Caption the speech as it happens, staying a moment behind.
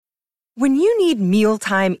When you need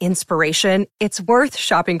mealtime inspiration, it's worth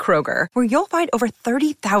shopping Kroger, where you'll find over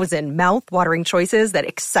 30,000 mouth-watering choices that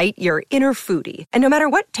excite your inner foodie. And no matter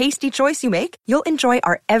what tasty choice you make, you'll enjoy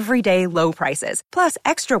our everyday low prices, plus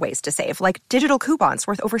extra ways to save, like digital coupons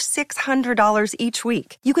worth over $600 each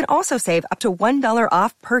week. You can also save up to $1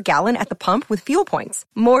 off per gallon at the pump with fuel points.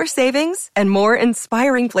 More savings and more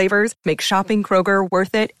inspiring flavors make shopping Kroger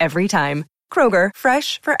worth it every time. Kroger,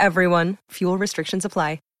 fresh for everyone. Fuel restrictions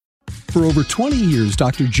apply. For over 20 years,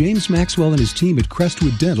 Dr. James Maxwell and his team at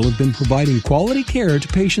Crestwood Dental have been providing quality care to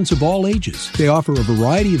patients of all ages. They offer a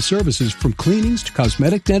variety of services from cleanings to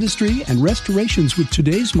cosmetic dentistry and restorations with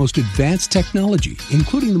today's most advanced technology,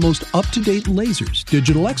 including the most up-to-date lasers,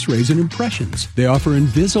 digital x-rays, and impressions. They offer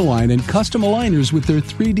Invisalign and custom aligners with their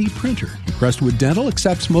 3D printer. Crestwood Dental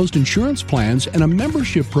accepts most insurance plans and a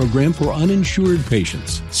membership program for uninsured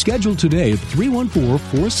patients. Schedule today at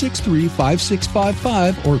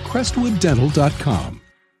 314-463-5655 or crestwooddental.com.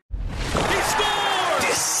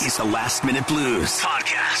 This is the Last Minute Blues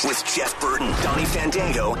podcast with Jeff Burton, Donnie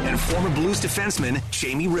Fandango, and former Blues defenseman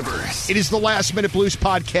Jamie Rivers. It is the Last Minute Blues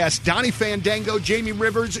podcast. Donnie Fandango, Jamie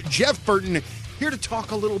Rivers, Jeff Burton, here to talk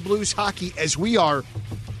a little Blues hockey as we are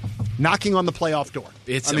knocking on the playoff door.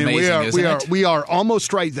 It's amazing, we are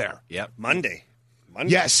almost right there. Yep. Monday.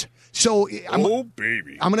 Yes. So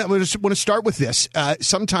baby. I'm want to start with this.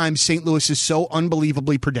 Sometimes St. Louis is so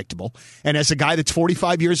unbelievably predictable. And as a guy that's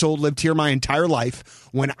 45 years old, lived here my entire life,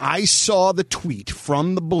 when I saw the tweet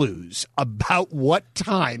from the Blues about what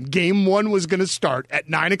time Game 1 was going to start at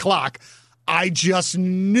 9 o'clock, I just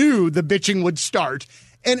knew the bitching would start.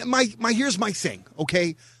 And here's my thing,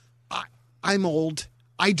 okay? I'm old.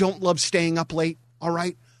 I don't love staying up late, all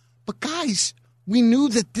right? But guys, we knew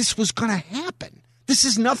that this was going to happen. This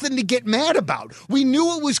is nothing to get mad about. We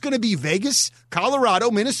knew it was going to be Vegas, Colorado,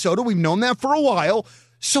 Minnesota. We've known that for a while.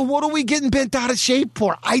 So what are we getting bent out of shape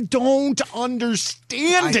for? I don't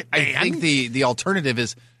understand it, man. I think the alternative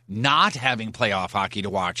is not having playoff hockey to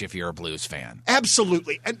watch if you're a Blues fan.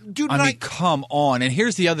 Absolutely. And dude, I mean, come on. And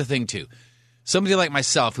here's the other thing, too. Somebody like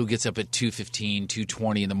myself who gets up at 2:15,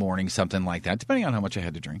 2:20 in the morning, something like that, depending on how much I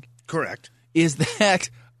had to drink. Correct. Is that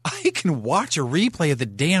I can watch a replay of the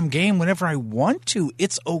damn game whenever I want to.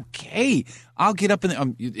 It's okay. I'll get up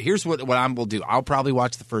and here's what I will do. I'll probably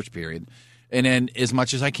watch the first period, and then as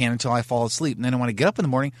much as I can until I fall asleep. And then when I get up in the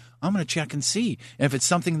morning, I'm going to check and see. And if it's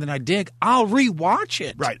something that I dig, I'll rewatch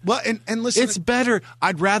it. Right. Well, and listen, it's better.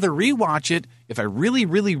 I'd rather rewatch it if I really,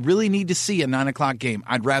 really, really need to see a 9 o'clock game.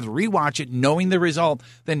 I'd rather rewatch it knowing the result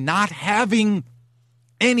than not having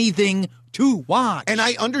anything to watch. And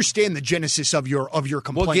I understand the genesis of your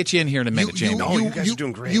complaint. We'll get you in here in a minute, Jamie. You guys are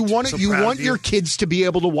doing great. You want So you proud want of your kids to be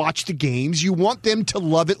able to watch the games. You want them to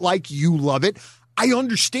love it like you love it. I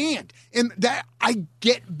understand. And that I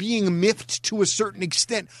get being miffed to a certain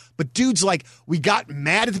extent. But dudes, like, we got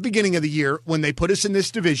mad at the beginning of the year when they put us in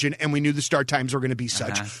this division and we knew the start times were going to be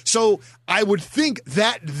such. So I would think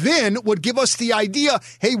that then would give us the idea,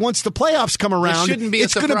 hey, once the playoffs come around, it shouldn't be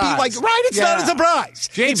it's going to be like, right, it's not a surprise.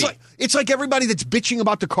 Jamie. It's like everybody that's bitching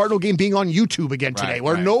about the Cardinal game being on YouTube again today,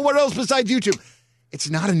 where nowhere else besides YouTube. It's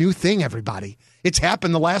not a new thing, everybody. It's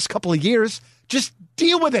happened the last couple of years. Just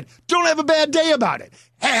deal with it. Don't have a bad day about it.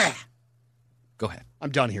 Go ahead. I'm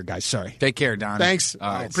done here, guys. Sorry. Take care, Don. Thanks.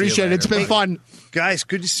 All right, appreciate it. It's been fun. Guys,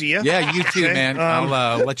 good to see you. Yeah, you too, man.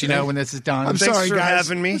 I'll let you know when this is done. I'm Thanks sorry, for guys.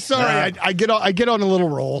 having me. Sorry, I get on a little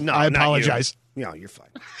roll. No, I not apologize. you. No, you're fine.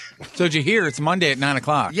 So did you hear? It's Monday at 9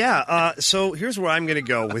 o'clock. Yeah, so here's where I'm going to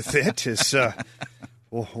go with it. Is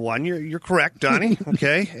well, one, you're correct, Donnie.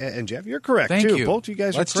 Okay, and Jeff, you're correct Thank too. you. Both you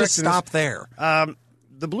guys Let's are correct. just stop there.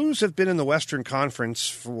 The Blues have been in the Western Conference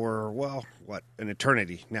for, an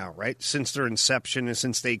eternity now, right? Since their inception and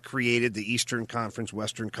since they created the Eastern Conference,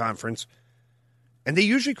 Western Conference. And they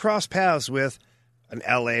usually cross paths with an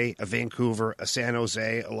L.A., a Vancouver, a San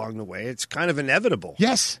Jose along the way. It's kind of inevitable.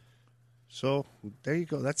 Yes. So there you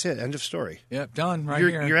go. That's it. End of story. Yep, done right You're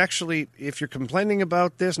here. You're actually, if you're complaining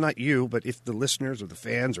about this, not you, but if the listeners or the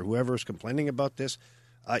fans or whoever is complaining about this,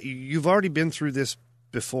 you've already been through this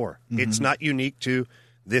before. Mm-hmm. It's not unique to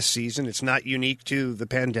this season. It's not unique to the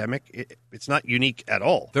pandemic. It's not unique at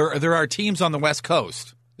all. There are teams on the West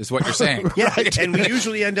Coast, is what you're saying. Yeah, and we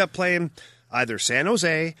usually end up playing either San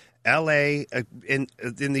Jose, L.A., in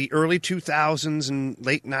the early 2000s and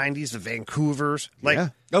late 90s, the Vancouvers.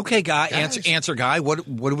 Okay, guy, answer, guy. What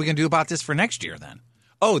are we going to do about this for next year then?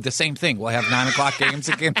 Oh, the same thing. We'll have 9 o'clock games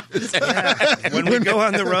again. Yeah. When we go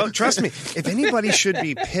on the road, trust me, if anybody should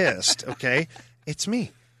be pissed, okay, it's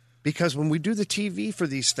me. Because when we do the TV for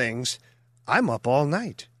these things, I'm up all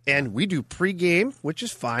night. And we do pregame, which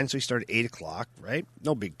is fine. So you start at 8 o'clock, right?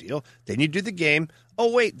 No big deal. Then you do the game.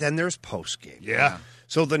 Oh, wait, then there's postgame. Yeah.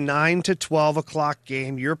 So the 9 to 12 o'clock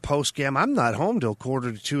game, your postgame, I'm not home till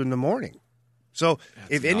 1:45 in the morning. So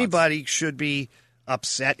if anybody should be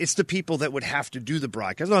upset, it's the people that would have to do the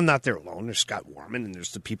broadcast. Well, I'm not there alone. There's Scott Warman, and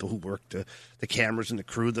there's the people who work the cameras and the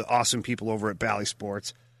crew, the awesome people over at Bally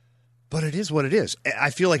Sports. But it is what it is. I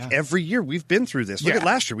feel like every year we've been through this. Look at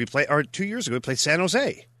last year. 2 years ago, we played San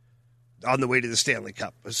Jose on the way to the Stanley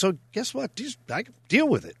Cup. So guess what? I can deal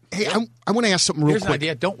with it. Hey, I want to ask something real Here's quick. an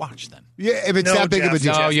idea. Don't watch then. Yeah, if it's that big of a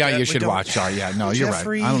deal. Oh, yeah, you we should don't- watch. Sorry, yeah, no, you're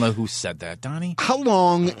Jeffrey. right. I don't know who said that, Donnie. How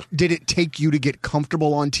long did it take you to get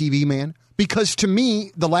comfortable on TV, man? Because to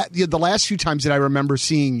me, the last few times that I remember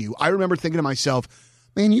seeing you, I remember thinking to myself,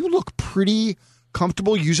 man, you look pretty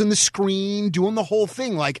comfortable using the screen, doing the whole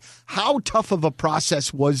thing. Like, how tough of a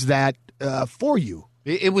process was that for you?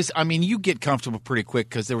 It was, I mean, you get comfortable pretty quick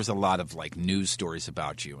because there was a lot of like news stories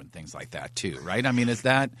about you and things like that too, right? I mean, is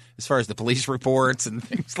that as far as the police reports and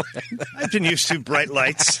things like that? I've been used to bright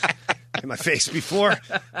lights in my face before.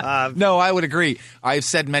 No, I would agree. I've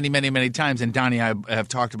said many, many, many times, and Donnie, I have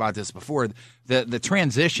talked about this before. The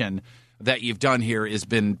transition that you've done here has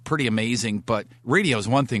been pretty amazing. But radio is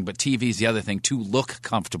one thing, but TV is the other thing. To look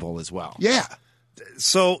comfortable as well. Yeah.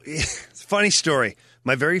 So, it's a funny story.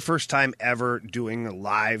 My very first time ever doing a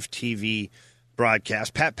live TV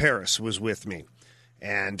broadcast, Pat Paris was with me.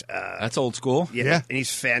 And That's old school. yeah, and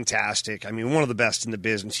he's fantastic. I mean, one of the best in the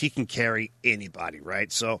business. He can carry anybody,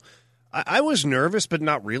 right? So I was nervous, but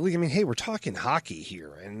not really. I mean, hey, we're talking hockey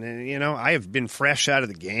here. And, I have been fresh out of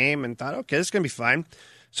the game and thought, okay, this is going to be fine.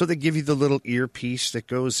 So they give you the little earpiece that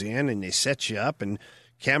goes in and they set you up. And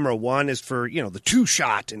camera one is for, the two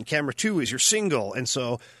shot, and camera two is your single. And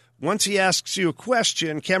so once he asks you a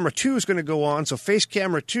question, camera two is going to go on. So face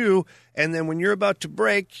camera two. And then when you're about to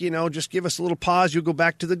break, just give us a little pause. You'll go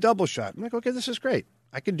back to the double shot. I'm like, okay, this is great.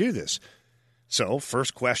 I can do this. So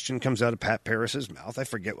first question comes out of Pat Paris's mouth. I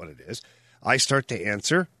forget what it is. I start to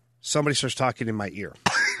answer. Somebody starts talking in my ear.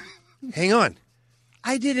 Hang on.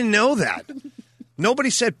 I didn't know that.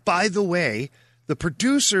 Nobody said, by the way, the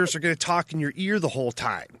producers are going to talk in your ear the whole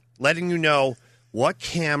time, letting you know what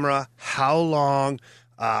camera, how long,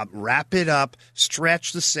 wrap it up,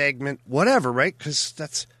 stretch the segment, whatever, right? Because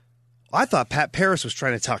I thought Pat Paris was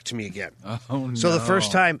trying to talk to me again. Oh, no. So the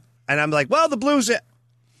first time, and I'm like, well, the Blues it.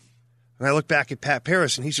 And I look back at Pat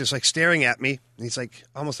Paris, and he's just like staring at me. And he's like,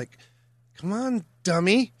 almost like, come on,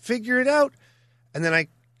 dummy, figure it out. And then I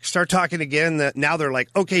start talking again. Now they're like,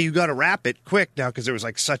 okay, you got to wrap it quick now because there was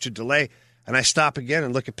like such a delay. And I stop again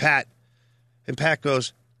and look at Pat. And Pat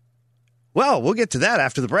goes, well, we'll get to that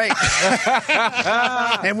after the break.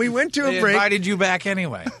 And we went to a They break. invited you back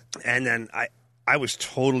anyway. And then I was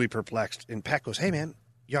totally perplexed. And Pat goes, hey, man,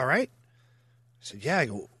 you all right? I said, yeah. I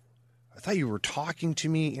go, I thought you were talking to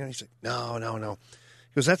me. He's like, no.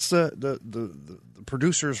 He goes, that's the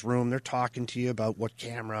producer's room. They're talking to you about what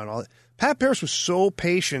camera and all that. Pat Paris was so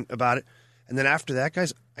patient about it. And then after that,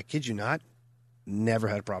 guys, I kid you not, never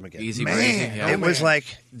had a problem again. Easy Man, breezy. Yeah. It was like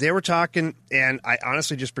they were talking, and I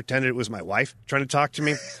honestly just pretended it was my wife trying to talk to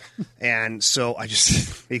me. And so I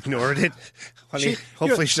just ignored it. Honey,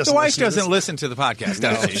 hopefully she doesn't The wife listen to this. doesn't listen to the podcast,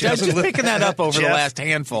 No, does she? she doesn't Just picking that up over the Jeff, last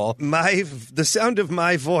handful. The sound of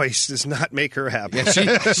my voice does not make her happy. Yeah,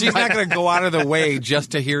 she's not going to go out of the way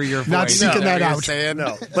just to hear your voice. Not seeking Is that what you're out. saying?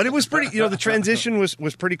 No, but it was pretty. The transition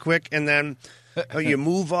was pretty quick, and then you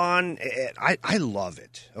move on. I love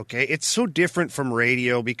it. Okay, it's so different from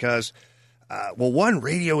radio because,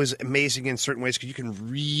 radio is amazing in certain ways because you can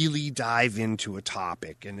really dive into a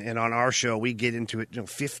topic, and on our show we get into it,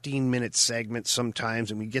 15-minute segments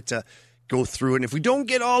sometimes, and we get to go through it. And if we don't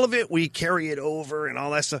get all of it, we carry it over and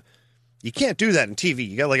all that stuff. You can't do that in TV.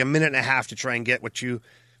 You got like a minute and a half to try and get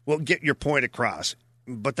get your point across.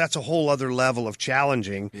 But that's a whole other level of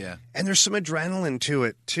challenging. Yeah. And there's some adrenaline to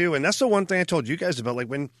it, too. And that's the one thing I told you guys about. Like,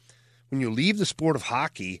 when you leave the sport of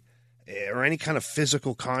hockey or any kind of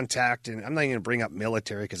physical contact, and I'm not even going to bring up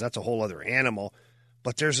military because that's a whole other animal,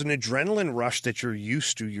 but there's an adrenaline rush that you're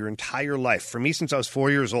used to your entire life. For me, since I was 4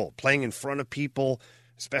 years old, playing in front of people,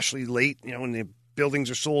 especially late, when the buildings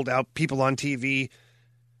are sold out, people on TV.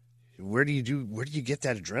 Where do you get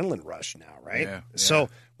that adrenaline rush now, right? Yeah. So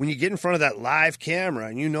when you get in front of that live camera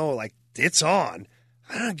and like it's on,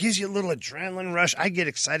 I don't know, it gives you a little adrenaline rush. I get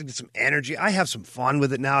excited, get some energy. I have some fun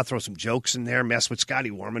with it now. I throw some jokes in there, mess with Scotty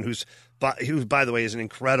Warman, who, by the way, is an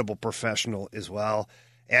incredible professional as well.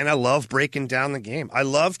 And I love breaking down the game. I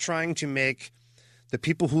love trying to make the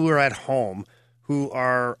people who are at home, who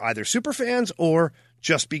are either super fans or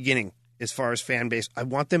just beginning as far as fan base, I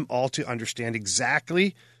want them all to understand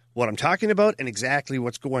exactly what I'm talking about and exactly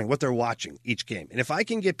what they're watching each game. And if I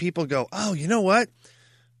can get people to go, oh, you know what?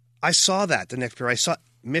 I saw that the next period. I saw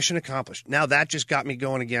mission accomplished. Now that just got me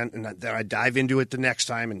going again, and then I dive into it the next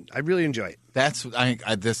time, and I really enjoy it. That's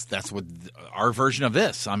what our version of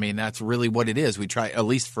this. I mean, that's really what it is. We try, at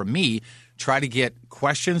least for me, try to get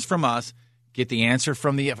questions from us, get the answer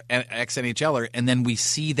from the ex-NHLer, and then we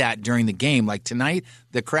see that during the game. Like tonight,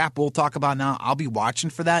 the crap we'll talk about now, I'll be watching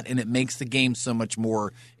for that, and it makes the game so much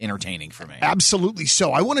more entertaining for me. Absolutely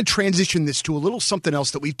so. I want to transition this to a little something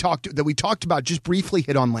else that we talked about, just briefly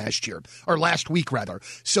hit on last week rather.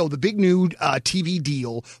 So the big new TV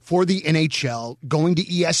deal for the NHL going to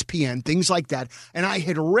ESPN, things like that. And I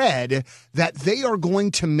had read that they are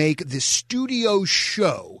going to make the studio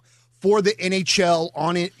show for the NHL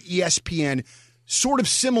on ESPN, sort of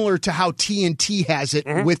similar to how TNT has it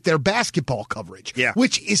with their basketball coverage,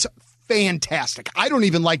 which is fantastic. I don't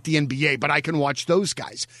even like the NBA, but I can watch those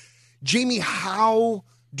guys. Jamie, how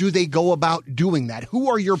do they go about doing that? Who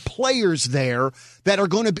are your players there that are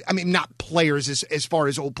going to be, I mean, not players as far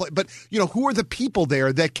as old play, but who are the people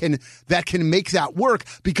there that can make that work?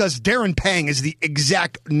 Because Darren Pang is the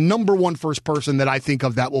exact number one first person that I think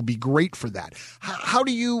of that will be great for that. How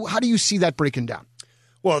do you see that breaking down?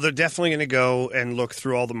 Well, they're definitely going to go and look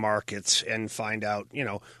through all the markets and find out,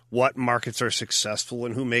 what markets are successful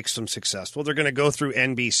and who makes them successful. They're going to go through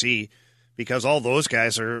NBC because all those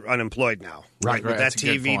guys are unemployed now. Right. With that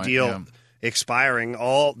TV deal expiring,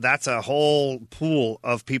 that's a whole pool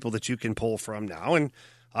of people that you can pull from now. And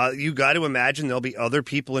you got to imagine there'll be other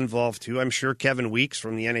people involved too. I'm sure Kevin Weeks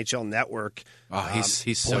from the NHL Network. Oh,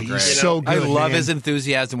 he's so great. He's so good. I love his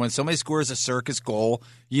enthusiasm when somebody scores a circus goal.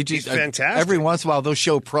 He's fantastic. Every once in a while, they'll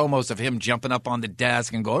show promos of him jumping up on the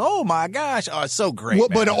desk and going, "Oh my gosh, it's so great!" Well,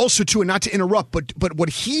 but also too, and not to interrupt, but what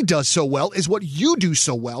he does so well is what you do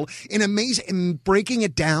so well in breaking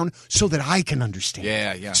it down so that I can understand.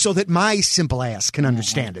 Yeah. So that my simple ass can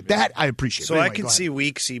understand it. That I appreciate. So anyway, I can see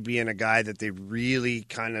Weeksy being a guy that they really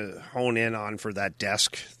kind of hone in on for that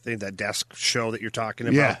desk show that you're talking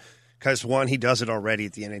about. Yeah. Because, one, he does it already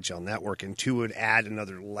at the NHL Network, and two, would add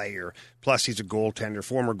another layer. Plus, he's a goaltender,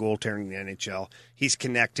 former goaltender in the NHL. He's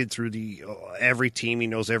connected through every team. He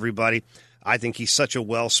knows everybody. I think he's such a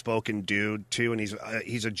well-spoken dude, too, and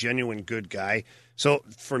he's a genuine good guy. So,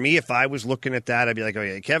 for me, if I was looking at that, I'd be like,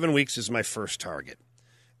 okay, Kevin Weeks is my first target,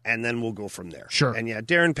 and then we'll go from there. Sure. And,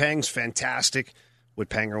 Darren Pang's fantastic. Would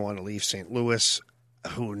Panger want to leave St. Louis?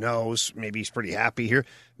 Who knows? Maybe he's pretty happy here.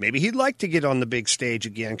 Maybe he'd like to get on the big stage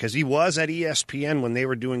again because he was at ESPN when they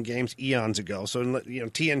were doing games eons ago. So,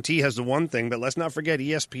 TNT has the one thing, but let's not forget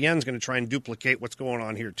ESPN's going to try and duplicate what's going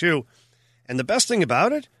on here too. And the best thing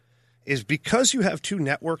about it is because you have two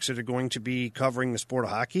networks that are going to be covering the sport of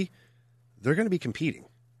hockey, they're going to be competing.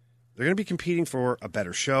 They're going to be competing for a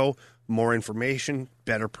better show, more information,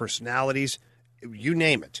 better personalities, you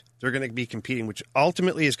name it. They're going to be competing, which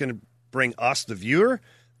ultimately is going to bring us, the viewer,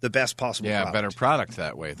 the best possible product. Better product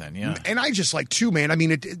that way then, yeah. And I just like, too, man, I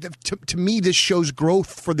mean, to me, this shows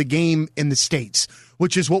growth for the game in the States,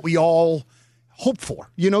 which is what we all hope for,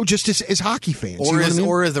 just as hockey fans.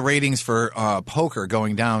 Or is the ratings for poker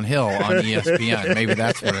going downhill on ESPN? Maybe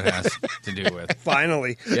that's what it has to do with.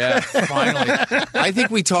 Finally. Yeah, finally. I think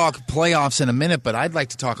we talk playoffs in a minute, but I'd like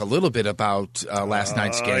to talk a little bit about last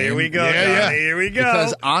night's game. Here we go. Yeah. Here we go.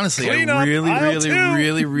 Because honestly, I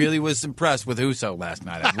really was impressed with Husso last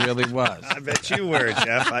night. I really was. I bet you were,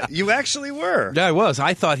 Jeff. You actually were. Yeah, I was.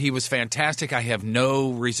 I thought he was fantastic. I have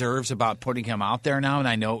no reserves about putting him out there now, and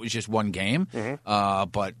I know it was just one game. Mm-hmm.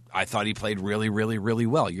 But I thought he played really, really, really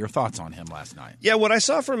well. Your thoughts on him last night? Yeah, what I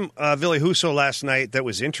saw from Ville Husso last night that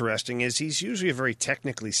was interesting is he's usually a very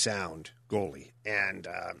technically sound goalie. And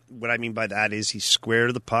what I mean by that is he's square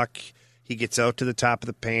to the puck. He gets out to the top of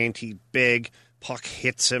the paint. He's big. Puck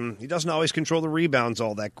hits him. He doesn't always control the rebounds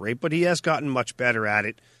all that great, but he has gotten much better at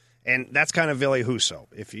it. And that's kind of Ville Husso.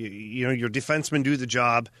 If your defensemen do the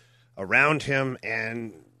job around him,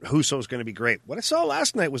 and Husso's going to be great. What I saw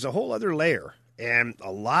last night was a whole other layer. And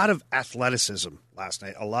a lot of athleticism last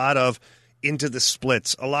night, a lot of into the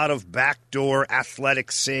splits, a lot of backdoor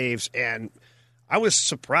athletic saves. And I was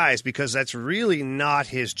surprised because that's really not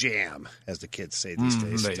his jam, as the kids say these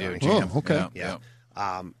days. Oh, okay. Yeah.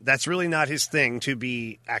 That's really not his thing to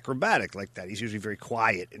be acrobatic like that. He's usually very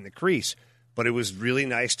quiet in the crease. But it was really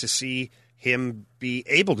nice to see him be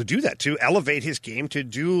able to do that, to elevate his game, to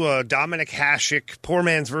do Dominic Hasek, poor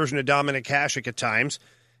man's version of Dominic Hasek at times.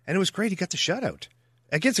 And it was great. He got the shutout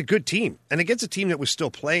against a good team, and against a team that was still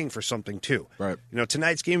playing for something too. Right.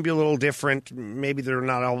 Tonight's game will be a little different. Maybe they're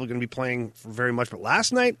not all going to be playing for very much. But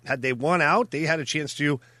last night, had they won out, they had a chance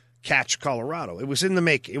to catch Colorado. It was in the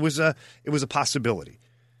make. It was a possibility.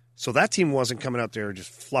 So that team wasn't coming out there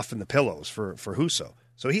just fluffing the pillows for Husso.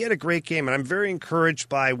 So he had a great game, and I'm very encouraged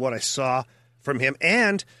by what I saw from him.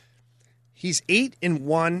 And he's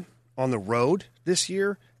 8-1 on the road this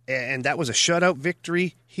year, and that was a shutout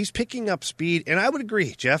victory. He's picking up speed, and I would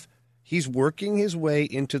agree, Jeff, he's working his way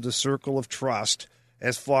into the circle of trust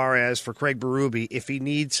as far as for Craig Berube if he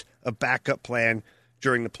needs a backup plan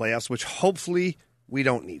during the playoffs, which hopefully we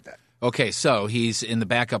don't need that. Okay, so he's in the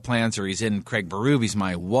backup plans, or he's in Craig Berube's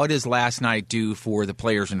mind. What does last night do for the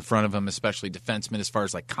players in front of him, especially defensemen, as far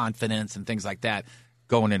as like confidence and things like that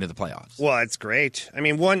going into the playoffs? Well, it's great. I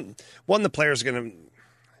mean, one the players are going to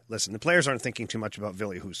listen. The players aren't thinking too much about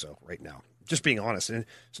Ville Husso right now. Just being honest, and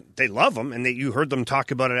they love him, and you heard them talk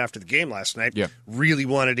about it after the game last night. Yeah. Really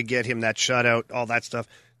wanted to get him that shutout, all that stuff.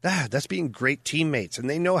 That's being great teammates, and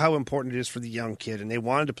they know how important it is for the young kid, and they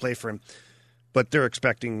wanted to play for him. But they're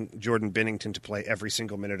expecting Jordan Binnington to play every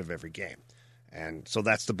single minute of every game. And so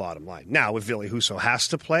that's the bottom line. Now, if Ville Husso has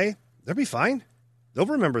to play, they'll be fine. They'll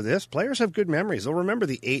remember this. Players have good memories. They'll remember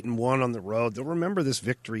the 8-1 on the road. They'll remember this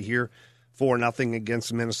victory here 4-0 against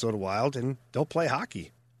the Minnesota Wild, and they'll play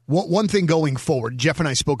hockey. One thing going forward, Jeff and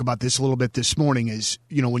I spoke about this a little bit this morning, is,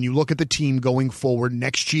 when you look at the team going forward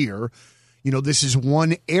next year, this is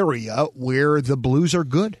one area where the Blues are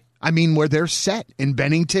good. I mean, where they're set in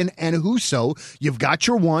Binnington and Husso. You've got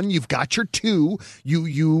your one, you've got your two.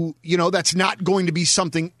 You that's not going to be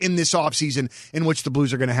something in this offseason in which the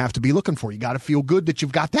Blues are going to have to be looking for. You got to feel good that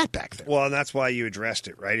you've got that back there. Well, and that's why you addressed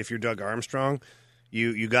it, right? If you're Doug Armstrong,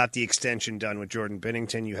 you got the extension done with Jordan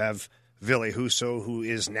Binnington. You have Ville Husso, who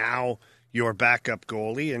is now your backup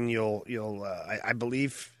goalie, and I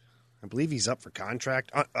believe he's up for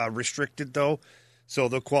contract, restricted though, so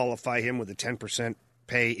they'll qualify him with a 10%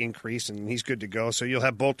 pay increase, and he's good to go. So you'll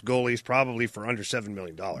have both goalies probably for under $7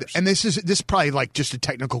 million. And this is probably like just a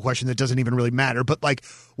technical question that doesn't even really matter, but like,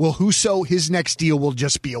 will Husso, his next deal will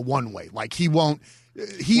just be a one-way? Like, he won't.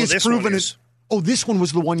 He has proven it. Oh, this one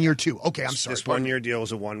was the 1 year too. Okay, I'm sorry. This 1 year deal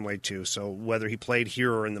was a one-way too. So whether he played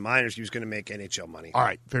here or in the minors, he was going to make NHL money. All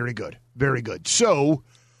right, very good, very good. So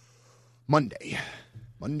Monday.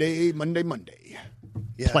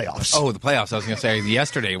 Yeah. Playoffs. Oh, the playoffs. I was going to say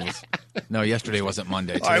yesterday wasn't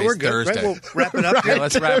Monday. All right, we're good. Thursday. Right, we'll wrap it up here. Yeah,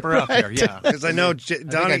 let's wrap her up here. Yeah, because I know Jeff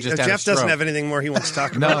doesn't have anything more he wants to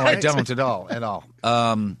talk about. No, I don't at all.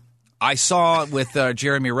 I saw with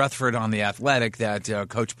Jeremy Rutherford on The Athletic that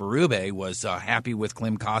Coach Berube was happy with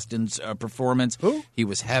Klim Kostin's performance. Who? He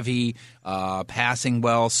was heavy, passing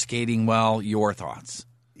well, skating well. Your thoughts?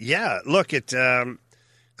 Yeah, look, Klim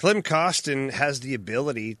Kostin has the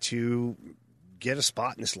ability to get a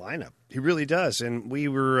spot in this lineup. He really does. And we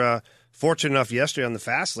were fortunate enough yesterday on the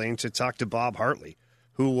Fast Lane to talk to Bob Hartley,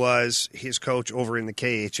 who was his coach over in the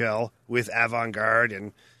KHL with Avant-Garde,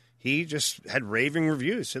 and he just had raving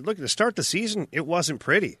reviews. Said, look, to start the season, it wasn't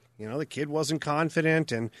pretty. The kid wasn't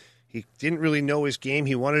confident, and he didn't really know his game.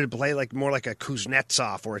 He wanted to play more like a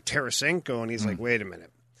Kuznetsov or a Tarasenko, and he's like, wait a minute.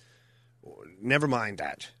 Never mind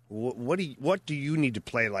that. What do you need to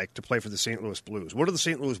play for the St. Louis Blues? What do the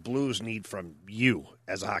St. Louis Blues need from you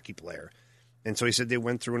as a hockey player? And so he said they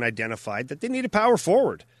went through and identified that they need a power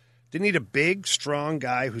forward. They need a big, strong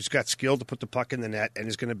guy who's got skill to put the puck in the net and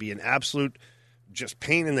is going to be an absolute just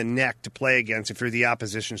pain in the neck to play against if you're the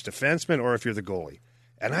opposition's defenseman or if you're the goalie.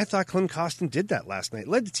 And I thought Klim Kostin did that last night.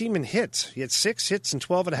 Led the team in hits. He had 6 hits in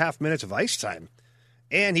 12 and a half minutes of ice time.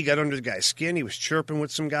 And he got under the guy's skin. He was chirping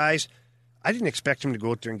with some guys. I didn't expect him to go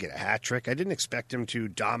out there and get a hat trick. I didn't expect him to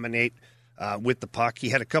dominate with the puck. He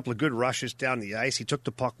had a couple of good rushes down the ice. He took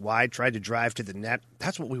the puck wide, tried to drive to the net.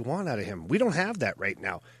 That's what we want out of him. We don't have that right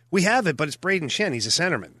now. We have it, but it's Braden Shen. He's a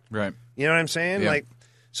centerman. Right. You know what I'm saying? Yeah.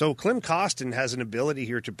 So Klim Kostin has an ability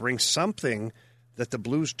here to bring something that the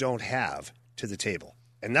Blues don't have to the table.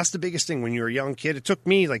 And that's the biggest thing when you're a young kid. It took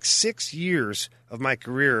me 6 years of my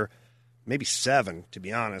career, maybe 7, to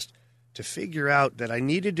be honest, to figure out that I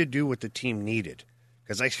needed to do what the team needed.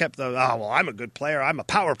 Because I kept I'm a good player. I'm a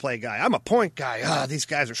power play guy. I'm a point guy. These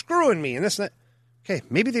guys are screwing me and this and that. Okay,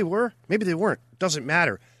 maybe they were. Maybe they weren't. Doesn't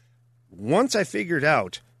matter. Once I figured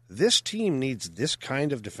out this team needs this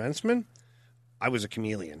kind of defenseman, I was a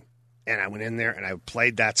chameleon. And I went in there and I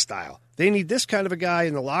played that style. They need this kind of a guy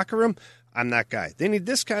in the locker room. I'm that guy. They need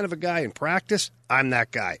this kind of a guy in practice. I'm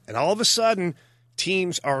that guy. And all of a sudden,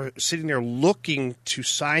 teams are sitting there looking to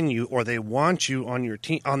sign you, or they want you on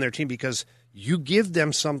their team because you give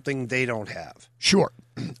them something they don't have. Sure.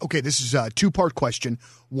 Okay, this is a 2-part question.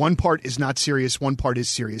 One part is not serious. One part is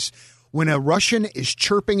serious. when a Russian is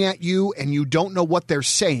chirping at you and you don't know what they're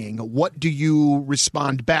saying, what do you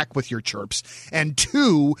respond back with your chirps? And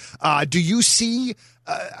two, do you see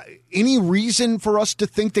any reason for us to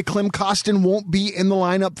think that Klim Kostin won't be in the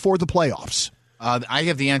lineup for the playoffs? I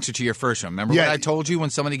have the answer to your first one. Remember what I told you when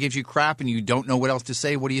somebody gives you crap and you don't know what else to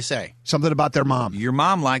say? What do you say? Something about their mom. Your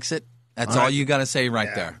mom likes it. That's all you got to say right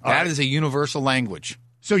there. That is a universal language.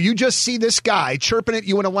 So you just see this guy chirping at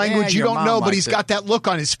you in a language you don't know, but he's got that look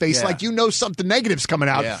on his face like you know something negative's coming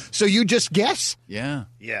out. Yeah. So you just guess? Yeah.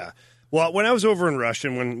 Yeah. Well, when I was over in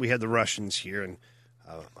Russia, when we had the Russians here, and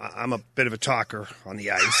I'm a bit of a talker on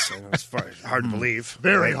the ice, and it's hard to believe.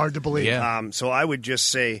 Very hard to believe. Yeah. So I would just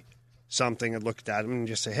say something and look at him and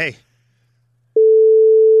just say, hey.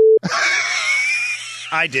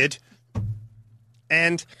 I did.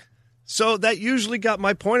 And so that usually got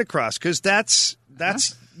my point across, because that's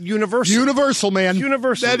universal. Universal, man.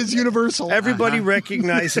 Universal. That is universal. Everybody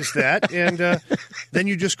recognizes that, and then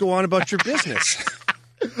you just go on about your business.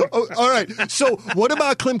 Oh, all right. So what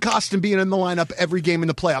about Klim Kostin being in the lineup every game in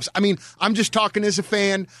the playoffs? I mean, I'm just talking as a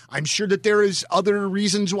fan. I'm sure that there is other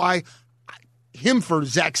reasons why him for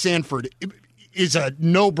Zach Sanford is a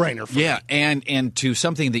no-brainer for me. And to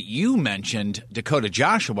something that you mentioned, Dakota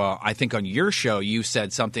Joshua, I think on your show you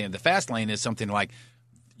said something in the fast lane is something like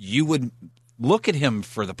you would look at him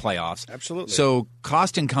for the playoffs. Absolutely. So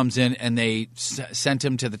Kostin comes in and they sent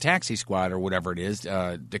him to the taxi squad or whatever it is,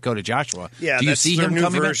 Dakota Joshua. Yeah, do you that's see their him new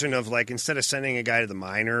coming version of, like, instead of sending a guy to the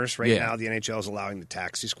minors now, the NHL is allowing the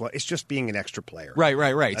taxi squad. It's just being an extra player. Right.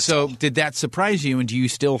 That's so all. Did that surprise you, and do you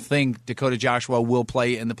still think Dakota Joshua will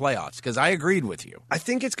play in the playoffs? Because I agreed with you. I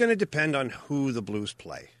think it's going to depend on who the Blues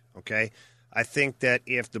play, okay? I think that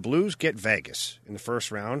if the Blues get Vegas in the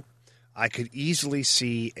first round, I could easily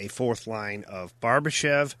see a fourth line of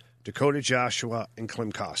Barbashev, Dakota Joshua, and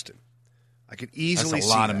Klim Kostin. I could easily see That's a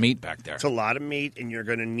lot that. of meat back there. It's a lot of meat, and you're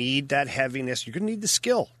going to need that heaviness. You're going to need the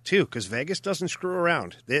skill, too, because Vegas doesn't screw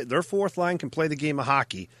around. Their fourth line can play the game of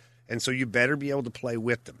hockey, and so you better be able to play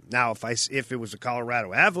with them. Now, if it was the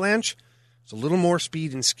Colorado Avalanche, it's a little more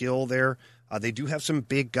speed and skill there. They do have some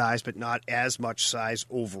big guys, but not as much size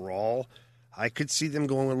overall. I could see them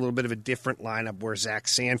going a little bit of a different lineup where Zach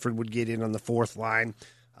Sanford would get in on the fourth line.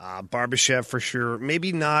 Barbashev for sure.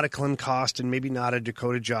 Maybe not a Klim Kostin, maybe not a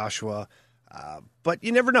Dakota Joshua. But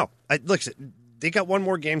you never know. Look, they got one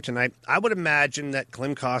more game tonight. I would imagine that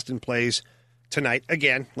Klim Kostin plays tonight.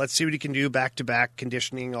 Again, let's see what he can do back-to-back,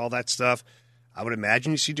 conditioning, all that stuff. I would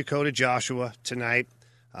imagine you see Dakota Joshua tonight.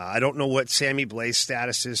 I don't know what Sammy Blaze's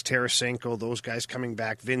status is, Tarasenko, those guys coming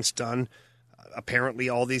back, Vince Dunn. Apparently,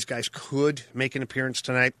 all these guys could make an appearance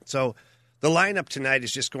tonight. So the lineup tonight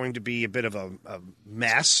is just going to be a bit of a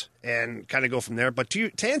mess and kind of go from there. But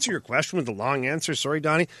to answer your question with the long answer, sorry,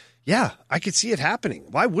 Donnie, yeah, I could see it happening.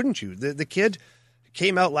 Why wouldn't you? The kid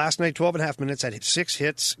came out last night, 12 and a half minutes, had 6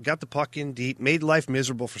 hits, got the puck in deep, made life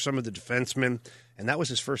miserable for some of the defensemen, and that was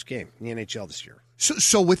his first game in the NHL this year.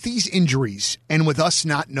 So with these injuries and with us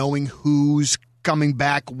not knowing who's coming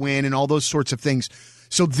back when and all those sorts of things,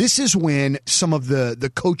 so this is when some of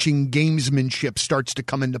the coaching gamesmanship starts to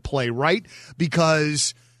come into play, right?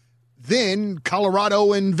 Because then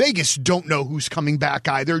Colorado and Vegas don't know who's coming back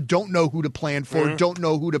either, don't know who to plan for, don't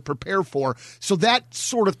know who to prepare for. So that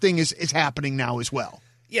sort of thing is happening now as well.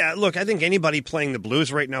 Yeah, look, I think anybody playing the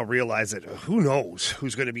Blues right now realize that who knows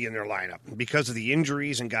who's going to be in their lineup because of the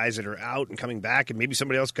injuries and guys that are out and coming back, and maybe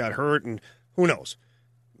somebody else got hurt, and who knows.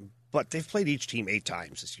 But they've played each team 8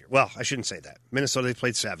 times this year. Well, I shouldn't say that. Minnesota, they've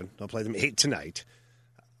played 7. They'll play them 8 tonight.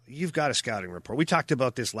 You've got a scouting report. We talked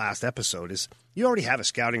about this last episode. Is you already have a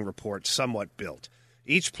scouting report somewhat built.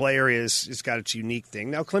 Each player is got its unique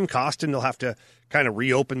thing. Now, Klim Kostin, they'll have to kind of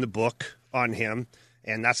reopen the book on him,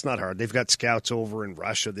 and that's not hard. They've got scouts over in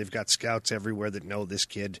Russia. They've got scouts everywhere that know this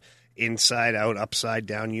kid inside out, upside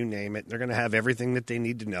down, you name it. They're going to have everything that they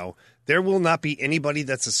need to know. There will not be anybody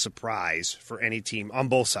that's a surprise for any team on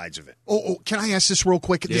both sides of it. Oh, can I ask this real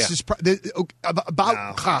quick? Yeah. This is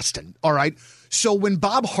about Kostin, all right? So when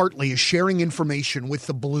Bob Hartley is sharing information with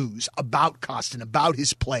the Blues about Kostin, about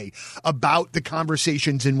his play, about the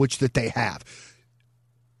conversations in which that they have,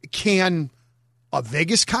 can a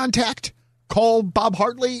Vegas contact call Bob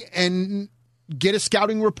Hartley and get a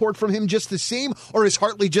scouting report from him just the same, or is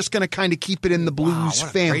Hartley just going to kind of keep it in the Blues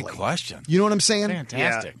family? Great question. You know what I'm saying?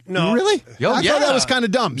 Fantastic. Yeah. No. Really? I thought that was kind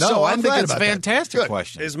of dumb. No, so I I'm think glad it's a about that. fantastic Good.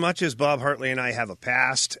 question. As much as Bob Hartley and I have a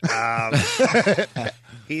past,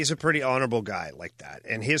 he's a pretty honorable guy like that.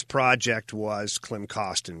 And his project was Klim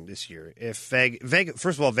Kostin this year. If Vegas,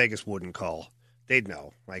 first of all, Vegas wouldn't call. They'd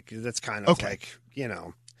know. Like, that's kind of like,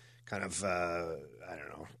 kind of, I don't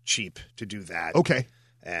know, cheap to do that. Okay.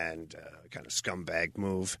 and kind of scumbag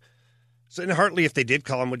move. So, and Hartley, if they did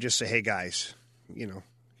call him, would just say, hey, guys,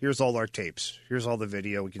 here's all our tapes. Here's all the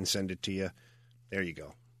video. We can send it to you. There you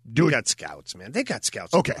go. They got scouts, man. They got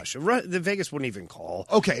scouts in Russia. The Vegas wouldn't even call.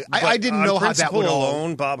 Okay, I didn't know how that would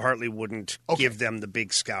alone. Bob Hartley wouldn't give them the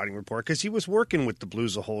big scouting report because he was working with the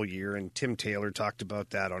Blues a whole year, and Tim Taylor talked about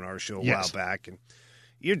that on our show a while back. And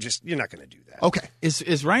you're not going to do that. Okay,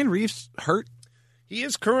 is Ryan Reeves hurt? He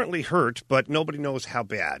is currently hurt, but nobody knows how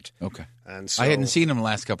bad. Okay, and so, I hadn't seen him the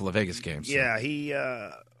last couple of Vegas games. So. Yeah, he.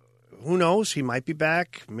 Who knows? He might be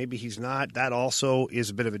back. Maybe he's not. That also is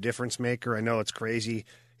a bit of a difference maker. I know it's crazy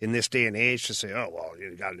in this day and age to say, oh, well,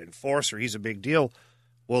 you got an enforcer. He's a big deal.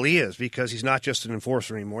 Well, he is, because he's not just an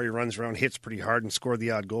enforcer anymore. He runs around, hits pretty hard, and scored the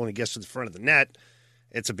odd goal, and he gets to the front of the net.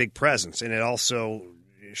 It's a big presence, and it also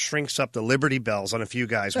shrinks up the Liberty Bells on a few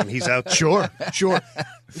guys when he's out there. Sure.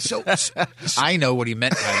 So I know what he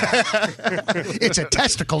meant by that. It's a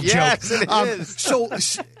testicle joke. Yes, it is.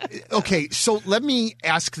 So let me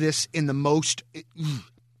ask this in the most...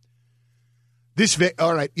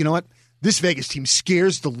 All right, you know what? This Vegas team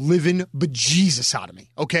scares the living bejesus out of me,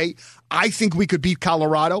 okay? I think we could beat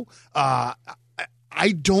Colorado. I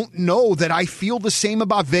don't know that I feel the same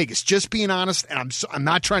about Vegas, just being honest, and I'm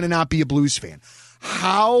not trying to not be a Blues fan.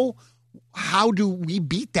 How do we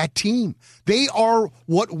beat that team? They are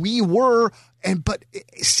what we were, but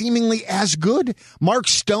seemingly as good. Mark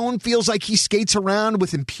Stone feels like he skates around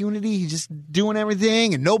with impunity. He's just doing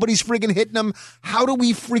everything, and nobody's friggin' hitting him. How do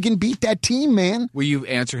we friggin' beat that team, man? Will you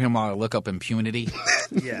answer him while I look up impunity?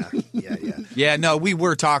 Yeah. Yeah, no, we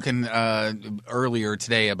were talking earlier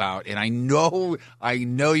today about, and I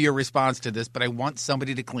know your response to this, but I want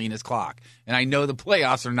somebody to clean his clock. And I know the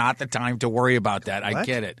playoffs are not the time to worry about that. What? I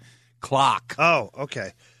get it. Clock. Oh,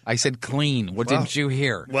 okay. I said clean. What didn't you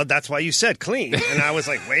hear? Well, that's why you said clean. And I was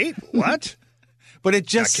like, wait, what? But it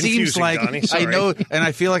just seems like Donnie, I know, and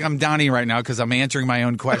I feel like I'm Donnie right now because I'm answering my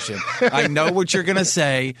own question. I know what you're going to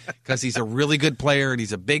say because he's a really good player and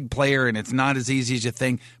he's a big player and it's not as easy as you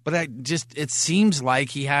think. But it seems like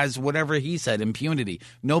he has whatever he said, impunity.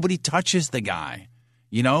 Nobody touches the guy,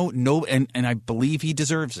 and I believe he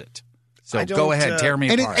deserves it. So go ahead, tear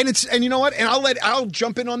me apart. And you know what? And I'll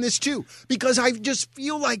jump in on this too, because I just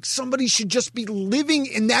feel like somebody should just be living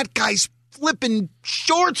in that guy's flipping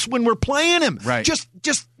shorts when we're playing him. Right.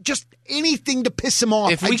 Just anything to piss him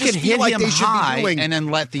off. If we could hit him high and then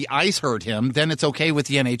let the ice hurt him, then it's okay with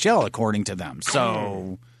the NHL, according to them.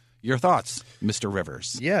 So, your thoughts, Mr.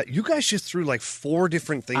 Rivers? Yeah, you guys just threw like 4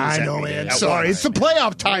 different things I at know, me. man. Sorry, it's the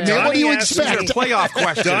playoff time, man. What do you expect? It's a playoff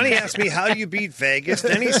question. Donnie asked me, how do you beat Vegas?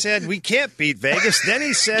 Then he said, we can't beat Vegas. Then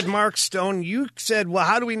he said, Mark Stone. You said, well,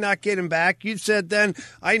 how do we not get him back? You said, then,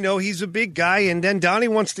 I know he's a big guy. And then Donnie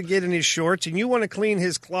wants to get in his shorts, and you want to clean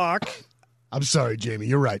his clock. I'm sorry, Jamie.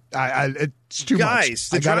 You're right. It's too much. Guys,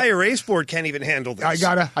 the dry erase board can't even handle this. I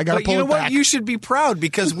gotta but pull it back. You know what? You should be proud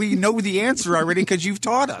because we know the answer already because you've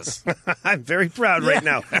taught us. I'm very proud right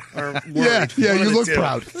now. Yeah, you look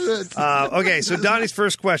proud. Okay, so Donnie's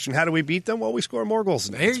first question: how do we beat them? Well, we score more goals.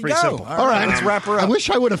 There it's you pretty go. simple. All right, let's wrap her up. I wish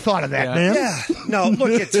I would have thought of that, man. Yeah. No,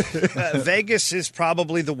 look, Vegas is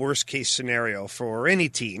probably the worst case scenario for any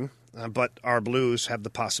team. But our Blues have the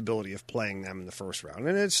possibility of playing them in the first round.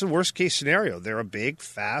 And it's the worst-case scenario. They're a big,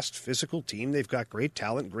 fast, physical team. They've got great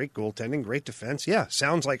talent, great goaltending, great defense. Yeah,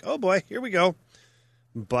 sounds like, oh, boy, here we go.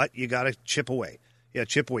 But you got to chip away. Yeah,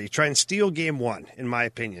 chip away. You try and steal game 1, in my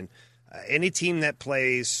opinion. Any team that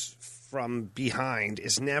plays from behind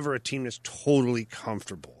is never a team that's totally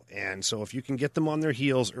comfortable. And so if you can get them on their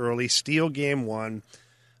heels early, steal game 1,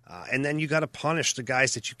 and then you got to punish the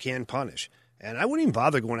guys that you can punish. And I wouldn't even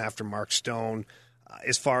bother going after Mark Stone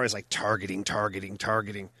as far as like targeting.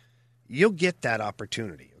 You'll get that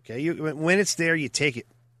opportunity, okay? When it's there, you take it.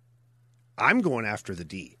 I'm going after the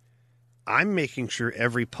D. I'm making sure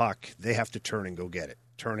every puck, they have to turn and go get it.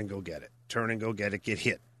 Turn and go get it.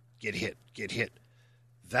 Get hit.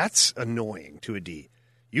 That's annoying to a D.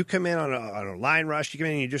 You come in on a line rush, you come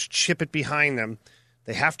in and you just chip it behind them.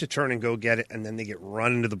 They have to turn and go get it, and then they get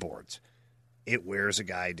run into the boards. It wears a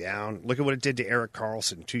guy down. Look at what it did to Erik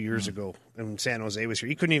Karlsson 2 years ago when San Jose was here.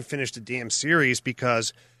 He couldn't even finish the damn series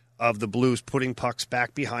because of the Blues putting pucks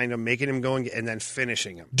back behind him, making him go and then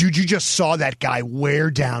finishing him. Dude, you just saw that guy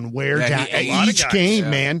wear down each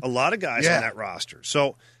game, man. A lot of guys on that roster.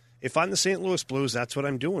 So if I'm the St. Louis Blues, that's what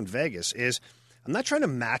I'm doing. Vegas is I'm not trying to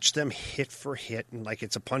match them hit for hit and like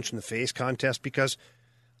it's a punch in the face contest because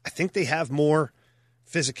I think they have more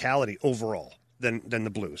physicality overall than the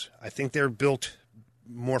Blues. I think they're built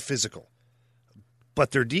more physical. But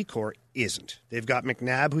their D-core isn't. They've got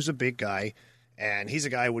McNabb, who's a big guy, And he's a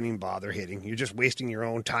guy who wouldn't even bother hitting. You're just wasting your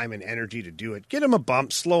own time and energy to do it. Get him a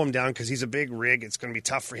bump, slow him down because he's a big rig. It's going to be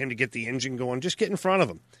tough for him to get the engine going. Just get in front of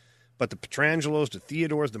him. But the Petrangelos, the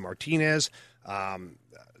Theodores, the Martinez,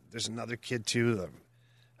 there's another kid too.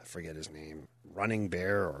 I forget his name, Running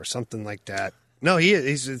Bear or something like that. No,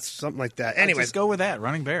 he's it's something like that. Anyway, let's go with that,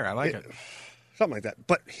 Running Bear. I like it. Something like that.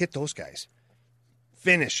 But hit those guys.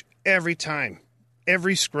 Finish every time,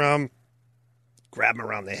 every scrum. Grab him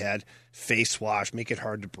around the head, face wash, make it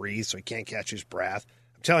hard to breathe so he can't catch his breath.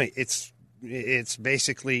 I'm telling you, it's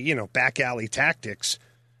basically, back alley tactics,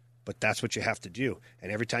 but that's what you have to do.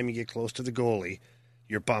 And every time you get close to the goalie,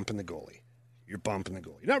 you're bumping the goalie. You're bumping the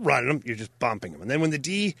goalie. You're not running him, you're just bumping him. And then when the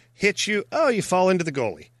D hits you, you fall into the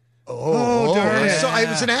goalie. Oh, darn it. So it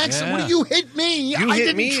was an accident. Yeah. What, you hit me? You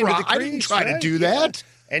hit me into the crease, I didn't try to right? do that.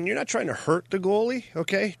 And you're not trying to hurt the goalie,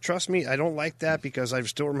 okay? Trust me, I don't like that because I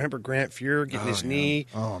still remember Grant Fuhr getting his knee.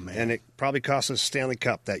 Oh, man. And it probably cost us a Stanley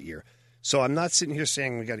Cup that year. So I'm not sitting here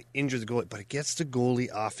saying we got to injure the goalie, but it gets the goalie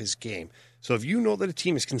off his game. So if you know that a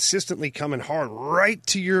team is consistently coming hard right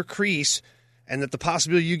to your crease and that the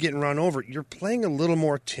possibility of you getting run over, you're playing a little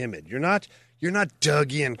more timid. You're not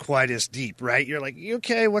dug in quite as deep, right? You're like,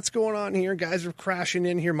 okay, what's going on here? Guys are crashing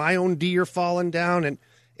in here. My own D are falling down, and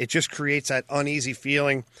it just creates that uneasy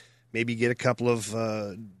feeling. Maybe get a couple of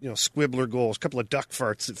squibbler goals, a couple of duck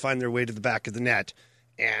farts that find their way to the back of the net,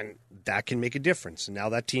 and that can make a difference. And now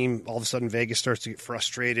that team, all of a sudden, Vegas starts to get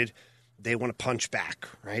frustrated. They want to punch back,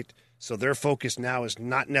 right? So their focus now is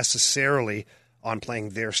not necessarily on playing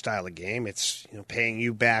their style of game. It's paying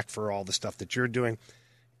you back for all the stuff that you're doing.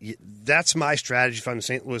 That's my strategy if I'm the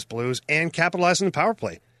St. Louis Blues, and capitalizing the power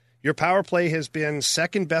play. Your power play has been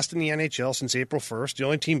second best in the NHL since April 1st. The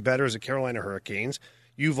only team better is the Carolina Hurricanes.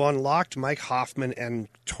 You've unlocked Mike Hoffman and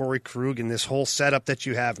Torrey Krug in this whole setup that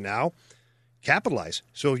you have now. Capitalize.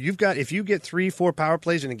 So if you get 3-4 power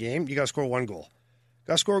plays in a game, you got to score one goal.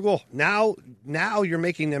 Got to score a goal. Now you're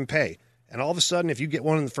making them pay. And all of a sudden, if you get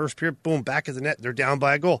one in the first period, boom, back of the net, they're down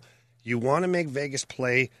by a goal. You want to make Vegas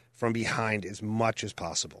play from behind as much as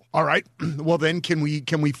possible. All right. Well, then can we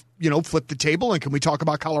flip the table and can we talk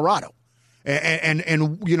about Colorado? And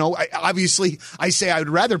obviously I say I would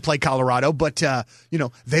rather play Colorado, but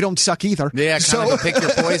they don't suck either. Yeah, kind of a pick your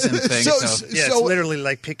poison thing. It's literally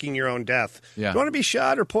like picking your own death. Yeah. You want to be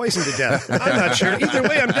shot or poisoned to death? I'm not sure. Either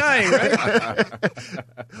way, I'm dying, right?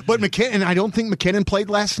 But McKinnon, I don't think McKinnon played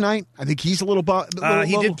last night. I think he's a little.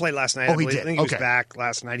 He did play last night. Oh, he did. I think he was back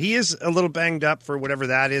last night. He is a little banged up for whatever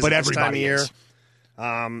that is. But at this time of year. Is.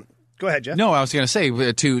 Go ahead, Jeff. No, I was going to say,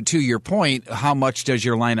 to your point, how much does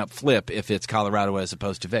your lineup flip if it's Colorado as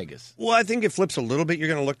opposed to Vegas? Well, I think it flips a little bit. You're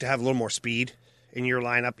going to look to have a little more speed in your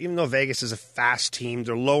lineup. Even though Vegas is a fast team,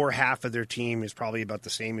 their lower half of their team is probably about the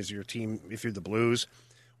same as your team if you're the Blues,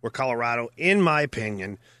 where Colorado, in my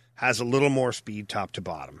opinion, has a little more speed top to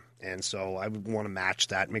bottom. And so I would want to match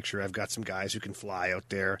that, make sure I've got some guys who can fly out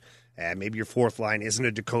there. And maybe your fourth line isn't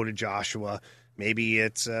a Dakota Joshua. Maybe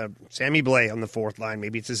it's Sammy Blais on the fourth line.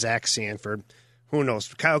 Maybe it's a Zach Sanford. Who knows?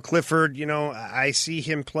 Kyle Clifford, I see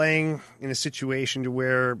him playing in a situation to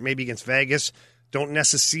where maybe against Vegas, don't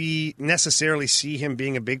necessarily see him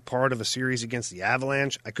being a big part of a series against the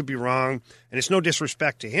Avalanche. I could be wrong, and it's no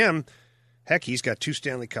disrespect to him. Heck, he's got 2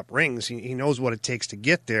 Stanley Cup rings. He knows what it takes to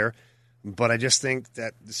get there. But I just think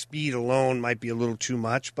that the speed alone might be a little too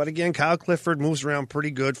much. But again, Kyle Clifford moves around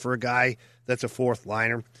pretty good for a guy that's a fourth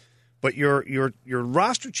liner. But your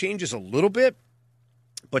roster changes a little bit,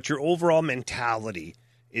 but your overall mentality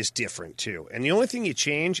is different too. And the only thing you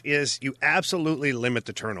change is you absolutely limit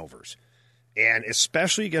the turnovers, and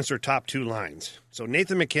especially against our top 2 lines. So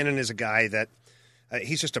Nathan McKinnon is a guy that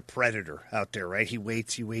he's just a predator out there, right? He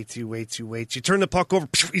waits. You turn the puck over,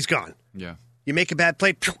 he's gone. Yeah. You make a bad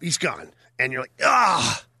play, he's gone. And you're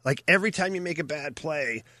like, like every time you make a bad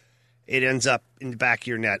play, it ends up in the back of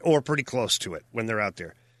your net or pretty close to it when they're out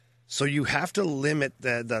there. So you have to limit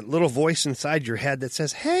the little voice inside your head that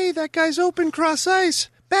says, hey, that guy's open cross ice.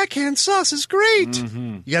 Backhand sauce is great.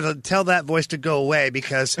 Mm-hmm. You got to tell that voice to go away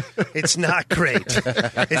because it's not great.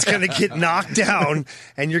 It's going to get knocked down,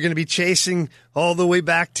 and you're going to be chasing all the way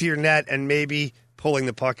back to your net and maybe pulling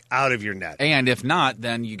the puck out of your net. And if not,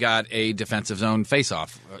 then you got a defensive zone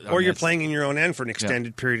faceoff. Or you're playing in your own end for an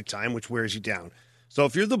extended period of time, which wears you down. So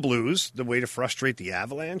if you're the Blues, the way to frustrate the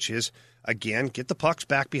Avalanche is, again, get the pucks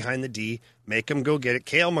back behind the D, make them go get it.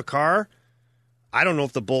 Cale Makar, I don't know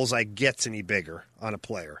if the bullseye gets any bigger on a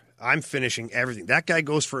player. I'm finishing everything. That guy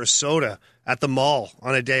goes for a soda at the mall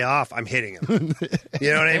on a day off. I'm hitting him.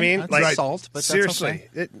 You know what I mean? That's like salt, but seriously.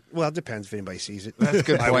 That's okay. Well, it depends if anybody sees it. That's a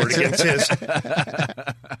good point. My word against his.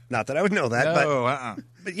 Not that I would know that,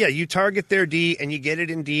 but yeah, you target their D and you get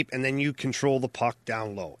it in deep, and then you control the puck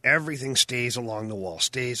down low. Everything stays along the wall.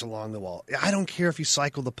 I don't care if you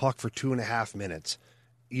cycle the puck for 2.5 minutes.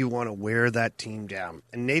 You want to wear that team down.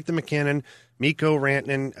 And Nathan McKinnon, Mikko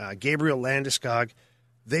Rantanen, Gabriel Landeskog,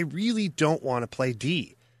 they really don't want to play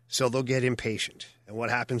D, so they'll get impatient. And what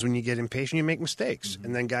happens when you get impatient? You make mistakes,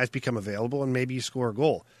 and then guys become available, and maybe you score a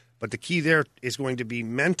goal. But the key there is going to be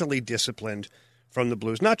mentally disciplined from the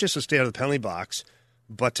Blues, not just to stay out of the penalty box,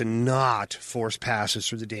 but to not force passes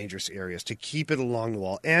through the dangerous areas, to keep it along the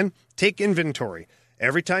wall, and take inventory.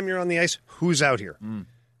 Every time you're on the ice, who's out here?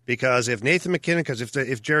 Because if Nathan McKinnon,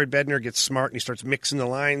 if Jared Bednar gets smart and he starts mixing the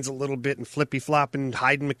lines a little bit and flippy-flopping,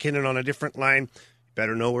 hiding McKinnon on a different line, you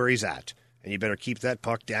better know where he's at. And you better keep that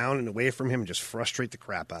puck down and away from him and just frustrate the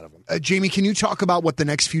crap out of him. Jamie, can you talk about what the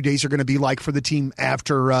next few days are going to be like for the team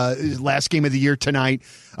after last game of the year tonight?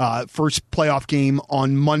 First playoff game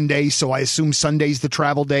on Monday, so I assume Sunday's the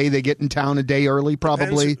travel day. They get in town a day early,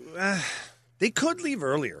 probably. They could leave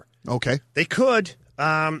earlier. Okay. They could.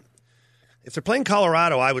 If they're playing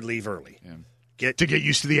Colorado, I would leave early. Yeah. To get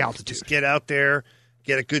used to the altitude. Just get out there,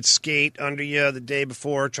 get a good skate under you the day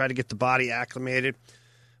before, try to get the body acclimated.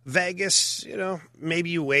 Vegas, maybe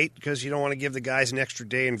you wait because you don't want to give the guys an extra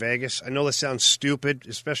day in Vegas. I know this sounds stupid,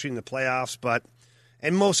 especially in the playoffs,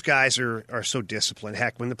 and most guys are so disciplined.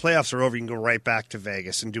 Heck, when the playoffs are over, you can go right back to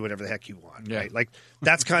Vegas and do whatever the heck you want. Yeah. Right? Like,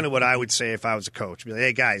 that's kind of what I would say if I was a coach. Be like,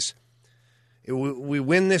 hey, guys, we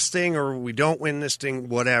win this thing or we don't win this thing,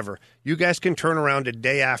 whatever. You guys can turn around a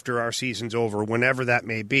day after our season's over, whenever that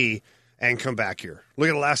may be, and come back here. Look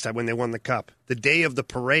at the last time when they won the Cup. The day of the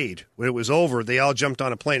parade, when it was over, they all jumped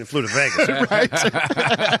on a plane and flew to Vegas. Right?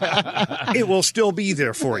 It will still be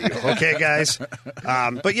there for you, okay, guys?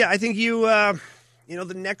 But, yeah, I think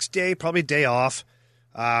the next day, probably day off,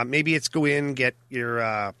 maybe it's go in, get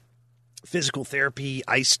your physical therapy,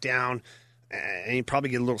 ice down, and you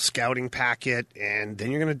probably get a little scouting packet, and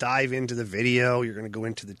then you're going to dive into the video. You're going to go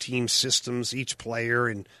into the team systems, each player,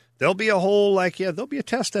 and there'll be a whole, there'll be a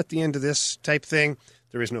test at the end of this type thing.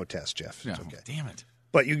 There is no test, Jeff. It's okay. Damn it.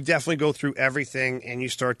 But you definitely go through everything, and you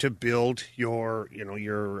start to build your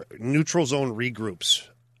neutral zone regroups,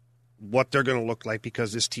 what they're going to look like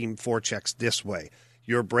because this team forechecks this way.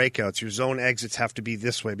 Your breakouts, your zone exits have to be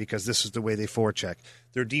this way because this is the way they forecheck.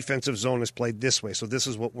 Their defensive zone is played this way, so this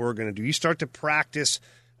is what we're going to do. You start to practice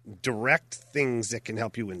direct things that can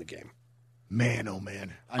help you win the game. Man, oh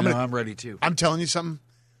man. I'm ready too. I'm telling you something.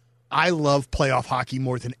 I love playoff hockey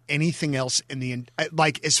more than anything else in the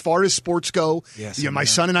as far as sports go. Yes, my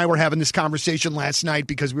son and I were having this conversation last night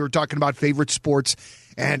because we were talking about favorite sports,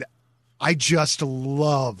 and I just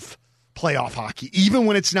love playoff hockey, even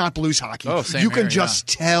when it's not Blues hockey. Oh, same you can here, just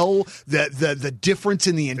tell the difference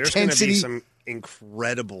in the intensity. There's going to be some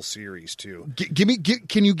incredible series too.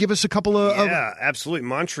 Can you give us a couple of? Yeah, absolutely.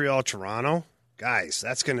 Montreal, Toronto, guys,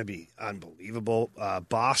 that's going to be unbelievable.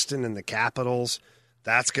 Boston and the Capitals.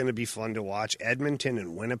 That's going to be fun to watch. Edmonton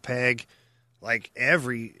and Winnipeg. Like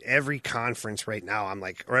every conference right now, I'm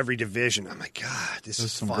like, or every division, I'm like, God, this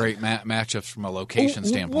is some fun. great matchups from a location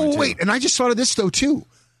standpoint. Wait, and I just thought of this though too.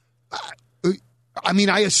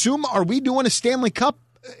 I assume, are we doing a Stanley Cup?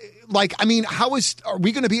 Are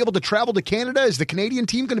we going to be able to travel to Canada? Is the Canadian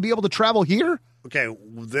team going to be able to travel here? Okay,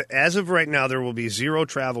 as of right now, there will be zero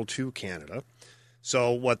travel to Canada.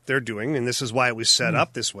 So what they're doing, and this is why it was set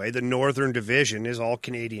up this way, the Northern Division is all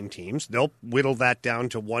Canadian teams. They'll whittle that down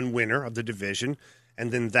to one winner of the division,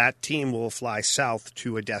 and then that team will fly south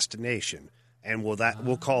to a destination, and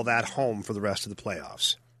we'll call that home for the rest of the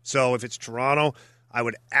playoffs. So if it's Toronto, I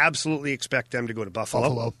would absolutely expect them to go to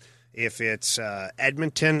Buffalo. If it's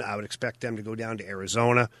Edmonton, I would expect them to go down to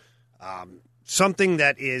Arizona. Something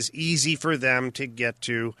that is easy for them to get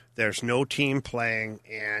to. There's no team playing,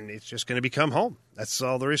 and it's just going to become home. That's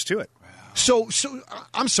all there is to it. So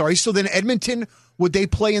I'm sorry. So then Edmonton, would they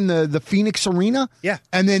play in the Phoenix Arena? Yeah.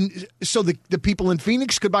 And then so the people in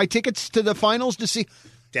Phoenix could buy tickets to the finals to see.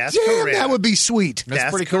 That's correct. That would be sweet. That's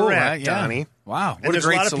pretty cool, correct, right? Yeah. Donnie. Wow, what and there's a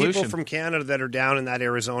great a lot solution. of people from Canada that are down in that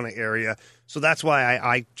Arizona area. So that's why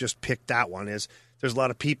I just picked that one. Is there's a lot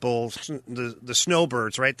of people, the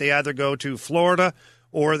snowbirds, right? They either go to Florida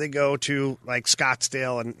or they go to like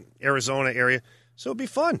Scottsdale and Arizona area. So it'd be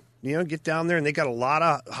fun, get down there. And they got a lot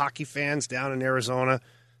of hockey fans down in Arizona.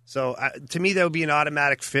 So to me, that would be an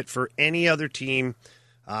automatic fit for any other team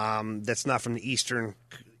that's not from the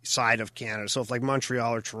side of Canada. So if like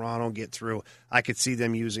Montreal or Toronto get through, I could see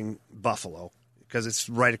them using Buffalo because it's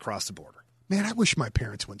right across the border. Man, I wish my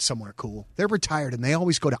parents went somewhere cool. They're retired, and they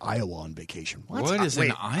always go to Iowa on vacation. What is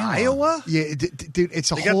in Iowa? Iowa? Yeah, dude,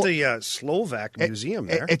 it's a they whole... They got the Slovak museum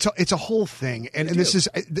there. It's a whole thing, and this is...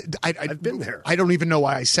 I've been there. I don't even know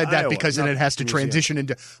why I said that, Iowa, because then it has to transition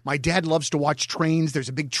into... My dad loves to watch trains. There's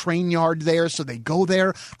a big train yard there, so they go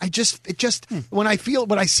there. When I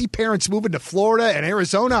see parents moving to Florida and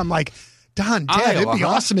Arizona, I'm like... Dad, Iowa, it'd be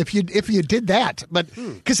awesome if you did that. But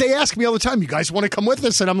because they ask me all the time, you guys want to come with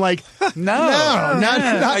us? And I'm like, no.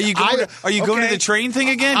 Are you going to the train thing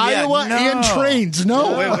again? Iowa and trains,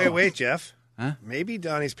 no. Wait, Jeff. Huh? Maybe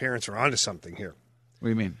Donnie's parents are onto something here. What do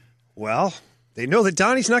you mean? Well, they know that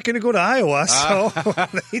Donnie's not going to go to Iowa, so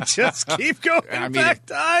they just keep going back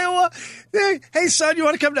to Iowa. Hey, son, you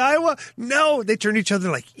want to come to Iowa? No. They turn to each other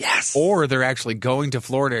like, yes. Or they're actually going to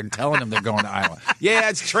Florida and telling them they're going to Iowa. Yeah,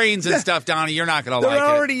 it's trains and stuff, Donnie. You're not going to like it. They're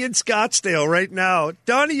already in Scottsdale right now.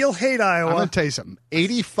 Donnie, you'll hate Iowa. I'm going to tell you something.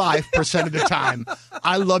 85% of the time,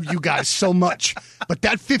 I love you guys so much. But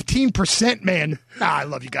that 15%, man, I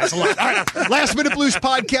love you guys a lot. All right, Last Minute Blues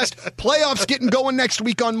podcast. Playoffs getting going next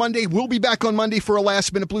week on Monday. We'll be back on Monday for a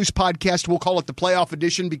Last Minute Blues podcast. We'll call it the playoff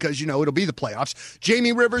edition because, it'll be the playoffs.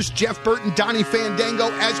 Jamie Rivers, Jeff Burton, Donnie Fandango.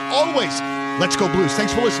 As always, let's go Blues.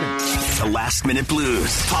 Thanks for listening. The Last Minute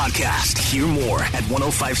Blues podcast. Hear more at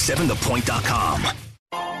 1057thepoint.com.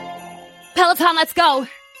 Peloton, let's go.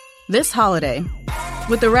 This holiday,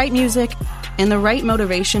 with the right music and the right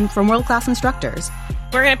motivation from world-class instructors,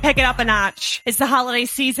 We're going to pick it up a notch. It's the holiday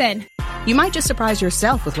season. you might just surprise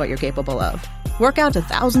yourself with what you're capable of. Work out to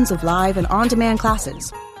thousands of live and on-demand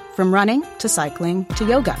classes, from running to cycling to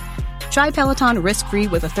yoga. Try Peloton risk-free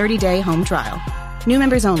with a 30-day home trial. New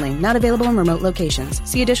members only, not available in remote locations.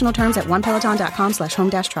 See additional terms at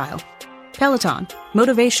onepeloton.com/home-trial. Peloton,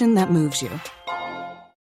 motivation that moves you.